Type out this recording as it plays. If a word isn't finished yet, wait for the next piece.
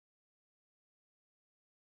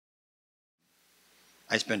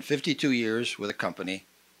I spent 52 years with a company.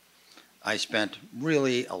 I spent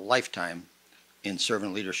really a lifetime in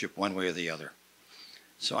servant leadership one way or the other.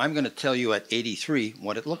 So I'm going to tell you at 83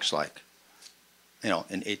 what it looks like,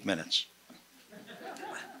 in 8 minutes.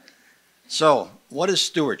 So what is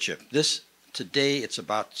stewardship? Today it's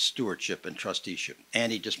about stewardship and trusteeship.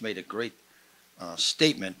 Andy just made a great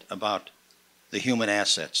statement about the human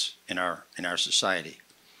assets in our society.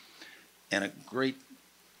 And a great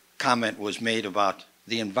comment was made about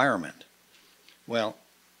the environment. Well,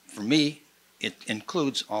 for me, it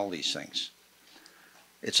includes all these things.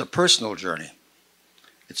 It's a personal journey.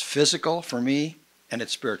 It's physical for me, and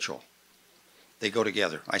it's spiritual. They go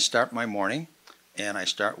together. I start my morning, and I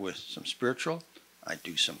start with some spiritual. I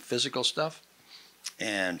do some physical stuff,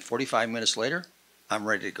 and 45 minutes later, I'm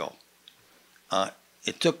ready to go.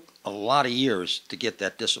 It took a lot of years to get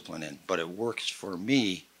that discipline in, but it works for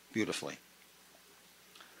me beautifully.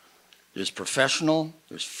 There's professional,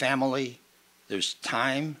 there's family, there's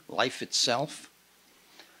time, life itself,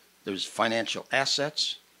 there's financial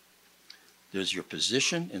assets, there's your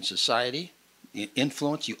position in society,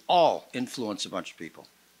 influence. You all influence a bunch of people.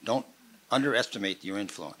 Don't underestimate your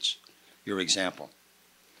influence, your example.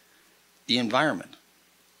 The environment.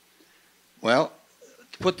 Well,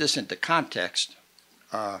 to put this into context,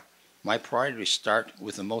 my priorities start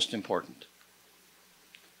with the most important.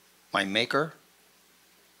 My maker,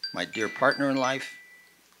 my dear partner in life,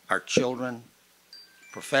 our children,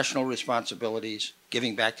 professional responsibilities,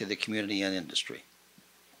 giving back to the community and industry.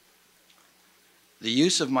 The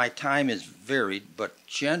use of my time is varied, but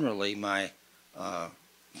generally my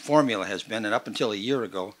formula has been, and up until a year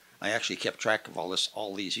ago, I actually kept track of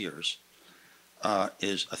all these years,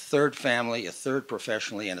 is a third family, a third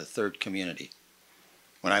professionally, and a third community.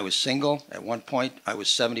 When I was single, at one point, I was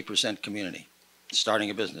 70% community, starting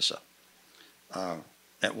a business up.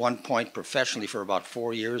 At one point, professionally, for about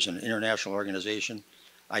 4 years in an international organization,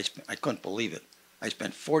 I couldn't believe it. I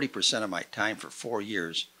spent 40% of my time for 4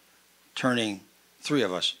 years turning 3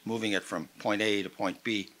 of us, moving it from point A to point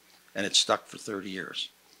B, and it stuck for 30 years.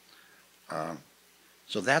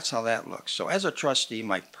 So that's how that looks. So as a trustee,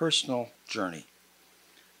 my personal journey,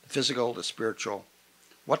 the physical, the spiritual,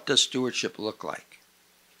 what does stewardship look like?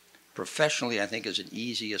 Professionally, I think is an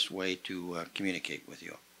easiest way to communicate with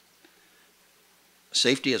you.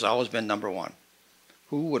 Safety has always been number one.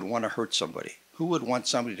 Who would want to hurt somebody? Who would want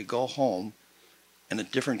somebody to go home in a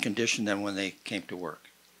different condition than when they came to work?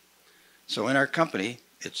 So in our company,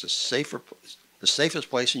 it's the safest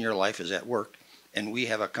place in your life is at work, and we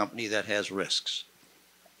have a company that has risks.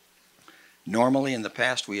 Normally in the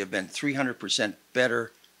past, we have been 300%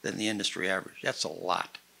 better than the industry average. That's a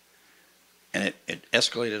lot. And it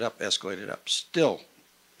escalated up, still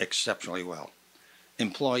exceptionally well.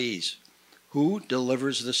 Employees, who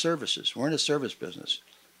delivers the services? We're in a service business.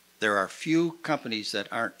 There are few companies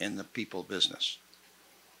that aren't in the people business.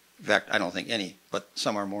 In fact, I don't think any, but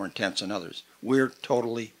some are more intense than others. We're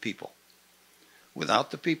totally people.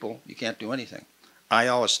 Without the people, you can't do anything. I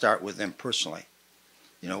always start with them personally.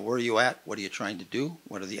 Where are you at? What are you trying to do?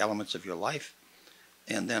 What are the elements of your life?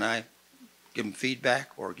 And then I give them feedback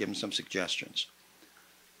or give them some suggestions.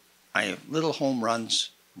 I have little home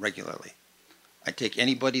runs regularly. I take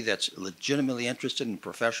anybody that's legitimately interested in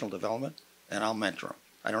professional development, and I'll mentor them.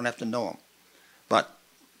 I don't have to know them. But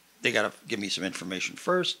they got to give me some information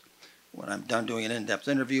first. When I'm done doing an in-depth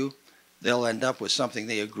interview, they'll end up with something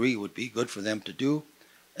they agree would be good for them to do,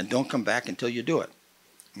 and don't come back until you do it.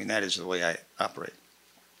 I mean, that is the way I operate.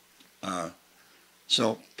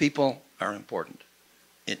 So people are important.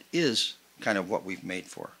 It is kind of what we've made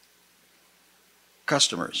for.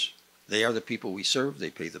 Customers, they are the people we serve. They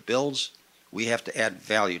pay the bills. We have to add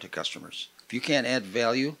value to customers. If you can't add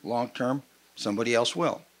value long-term, somebody else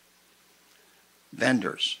will.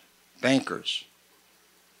 Vendors, bankers,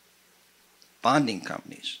 bonding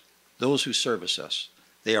companies, those who service us,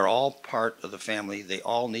 they are all part of the family. They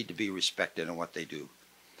all need to be respected in what they do.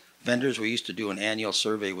 Vendors, we used to do an annual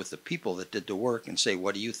survey with the people that did the work and say,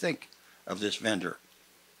 what do you think of this vendor?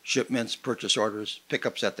 Shipments, purchase orders,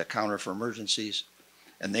 pickups at the counter for emergencies,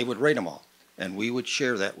 and they would rate them all. And we would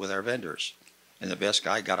share that with our vendors. And the best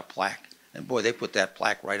guy got a plaque. And boy, they put that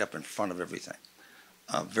plaque right up in front of everything.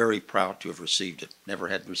 Very proud to have received it. Never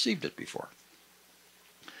had received it before.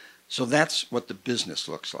 So that's what the business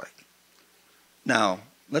looks like. Now,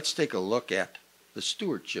 let's take a look at the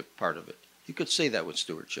stewardship part of it. You could say that with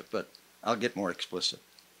stewardship, but I'll get more explicit.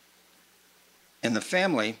 In the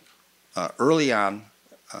family, early on,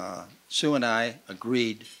 Sue and I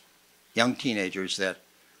agreed, young teenagers, that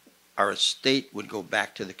our estate would go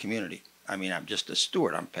back to the community. I mean, I'm just a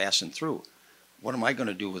steward. I'm passing through. What am I going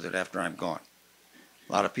to do with it after I'm gone?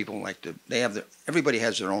 A lot of people like to, everybody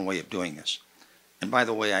has their own way of doing this. And by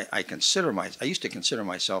the way, I used to consider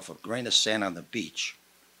myself a grain of sand on the beach.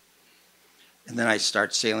 And then I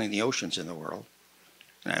start sailing the oceans in the world.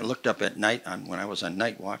 And I looked up at night when I was on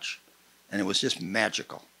night watch, and it was just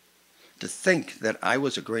magical. To think that I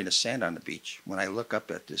was a grain of sand on the beach when I look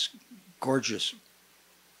up at this gorgeous,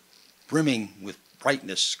 brimming with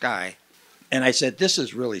brightness sky, and I said, this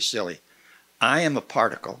is really silly. I am a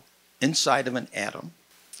particle inside of an atom,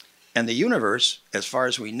 and the universe, as far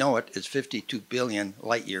as we know it, is 52 billion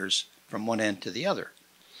light years from one end to the other.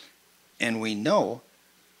 And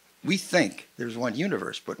we think there's one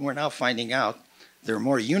universe, but we're now finding out there are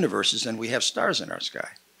more universes than we have stars in our sky.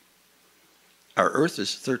 Our Earth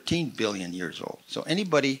is 13 billion years old. So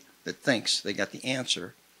anybody that thinks they got the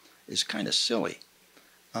answer is kind of silly.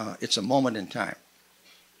 It's a moment in time.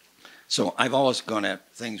 So I've always gone at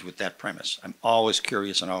things with that premise. I'm always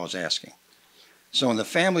curious and always asking. So in the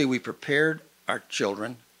family, we prepared our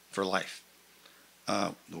children for life.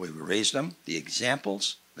 The way we raised them, the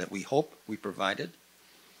examples that we hope we provided.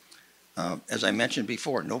 As I mentioned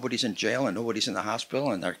before, nobody's in jail and nobody's in the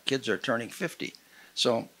hospital, and our kids are turning 50.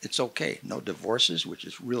 So it's okay. No divorces, which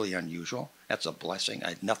is really unusual. That's a blessing. I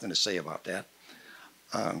had nothing to say about that.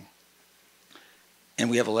 And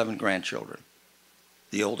we have 11 grandchildren,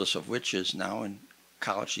 the oldest of which is now in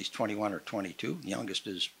college. She's 21 or 22. The youngest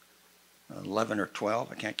is 11 or 12.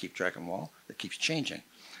 I can't keep track of them all. It keeps changing.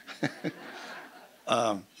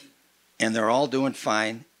 And they're all doing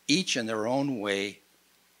fine, each in their own way.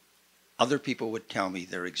 Other people would tell me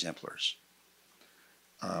they're exemplars.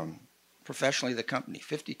 Professionally, the company,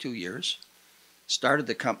 52 years. Started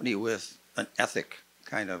the company with an ethic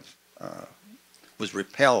was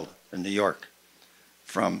repelled in New York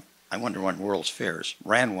from, I won World's Fairs.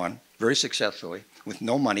 Ran one very successfully with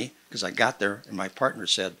no money because I got there and my partner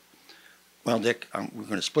said, well, Dick, we're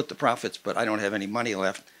going to split the profits, but I don't have any money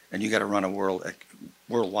left, and you got to run a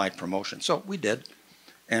worldwide promotion. So we did,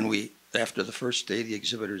 and after the first day, the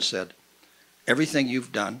exhibitors said, everything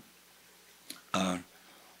you've done,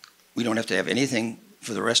 we don't have to have anything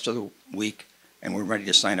for the rest of the week, and we're ready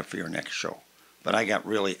to sign up for your next show. But I got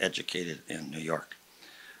really educated in New York,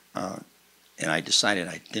 and I decided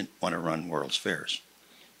I didn't want to run World's Fairs.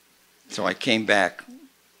 So I came back,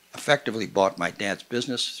 effectively bought my dad's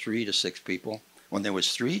business, 3 to 6 people. When there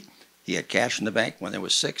was 3, he had cash in the bank. When there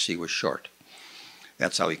was 6, he was short.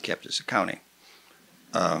 That's how he kept his accounting.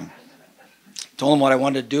 Told him what I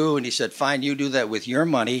wanted to do, and he said, fine, you do that with your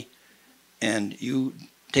money, and you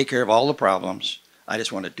take care of all the problems. I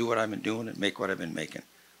just want to do what I've been doing and make what I've been making.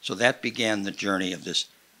 So that began the journey of this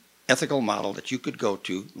ethical model that you could go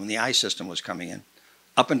to when the I system was coming in,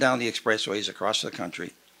 up and down the expressways across the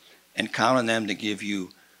country, and count on them to give you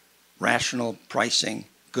rational pricing,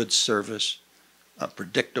 good service, a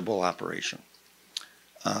predictable operation.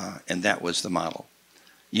 And that was the model.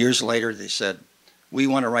 Years later, they said, we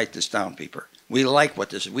want to write this down, Pieper. We like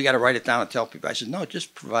what this is. We got to write it down and tell people. I said, no,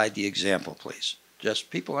 just provide the example, please. Just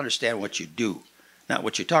people understand what you do, not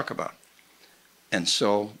what you talk about. And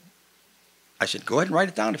so I said, go ahead and write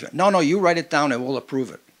it down. No, you write it down and we'll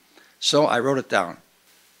approve it. So I wrote it down.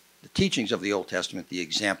 The teachings of the Old Testament, the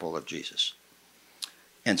example of Jesus.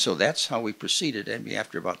 And so that's how we proceeded, and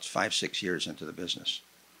after about 5, 6 years into the business.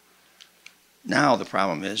 Now the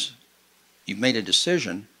problem is, you've made a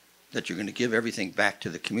decision that you're going to give everything back to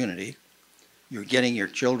the community. You're getting your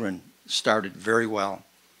children started very well.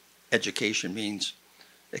 Education means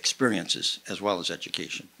experiences as well as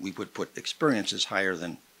education. We would put experiences higher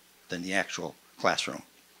than the actual classroom.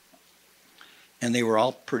 And they were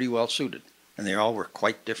all pretty well suited, and they all were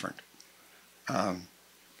quite different.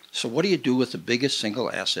 So what do you do with the biggest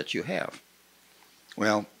single asset you have?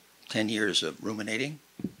 Well, 10 years of ruminating,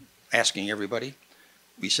 asking everybody.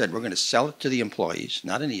 We said we're going to sell it to the employees,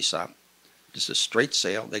 not an ESOP, just a straight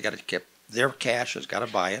sale. They got to keep their cash has got to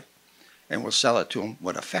buy it, and we'll sell it to them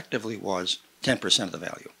what effectively was 10% of the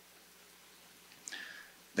value.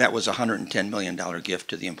 That was a $110 million gift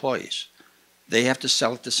to the employees. They have to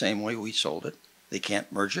sell it the same way we sold it. They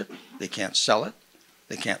can't merge it. They can't sell it.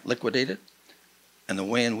 They can't liquidate it. And the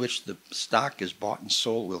way in which the stock is bought and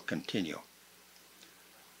sold will continue.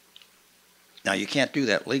 Now, you can't do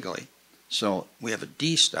that legally. So we have a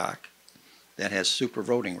D stock that has super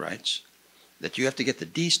voting rights that you have to get the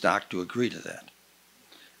D stock to agree to that.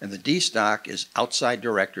 And the D stock is outside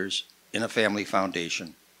directors in a family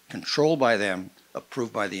foundation, controlled by them,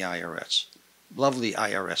 approved by the IRS. Lovely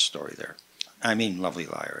IRS story there. I mean, lovely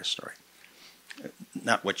IRS story.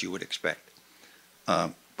 Not what you would expect.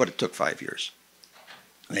 But it took 5 years.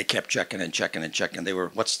 And they kept checking and checking and checking. They were,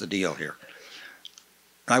 what's the deal here?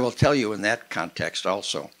 I will tell you in that context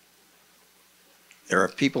also, there are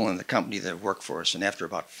people in the company that work for us, and after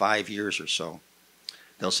about 5 years or so,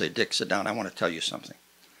 they'll say, Dick, sit down, I want to tell you something.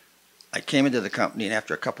 I came into the company, and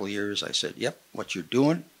after a couple of years, I said, yep, what you're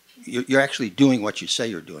doing, you're actually doing what you say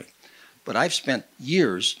you're doing. But I've spent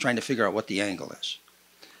years trying to figure out what the angle is.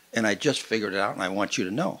 And I just figured it out, and I want you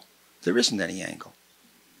to know, there isn't any angle.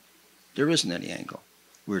 There isn't any angle.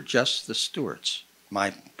 We're just the stewards,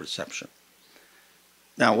 my perception.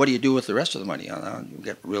 Now, what do you do with the rest of the money? You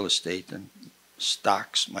get real estate and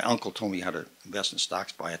stocks. My uncle told me how to invest in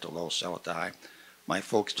stocks, buy at the low, sell at the high. My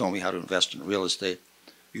folks told me how to invest in real estate.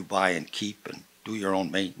 You buy and keep and do your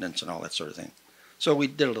own maintenance and all that sort of thing. So we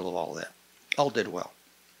did a little of all that. All did well.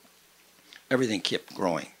 Everything kept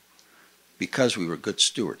growing because we were good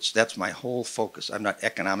stewards. That's my whole focus. I'm not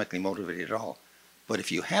economically motivated at all. But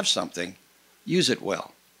if you have something, use it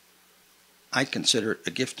well. I consider it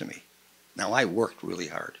a gift to me. Now, I worked really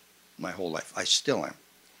hard my whole life. I still am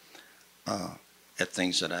at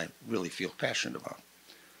things that I really feel passionate about.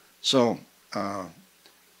 So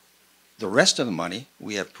the rest of the money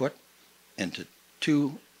we have put into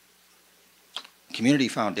 2 community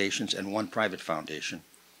foundations and 1 private foundation,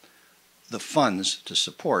 the funds to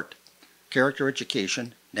support character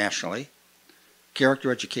education nationally,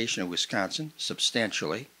 character education in Wisconsin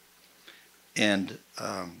substantially, and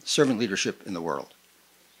servant leadership in the world.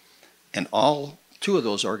 And all 2 of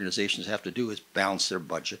those organizations have to do is balance their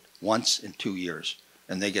budget once in 2 years,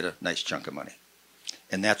 and they get a nice chunk of money.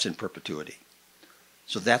 And that's in perpetuity.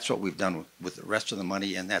 So that's what we've done with the rest of the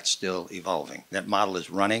money, and that's still evolving. That model is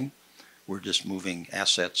running. We're just moving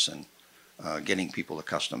assets and getting people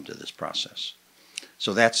accustomed to this process.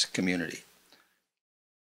 So that's community.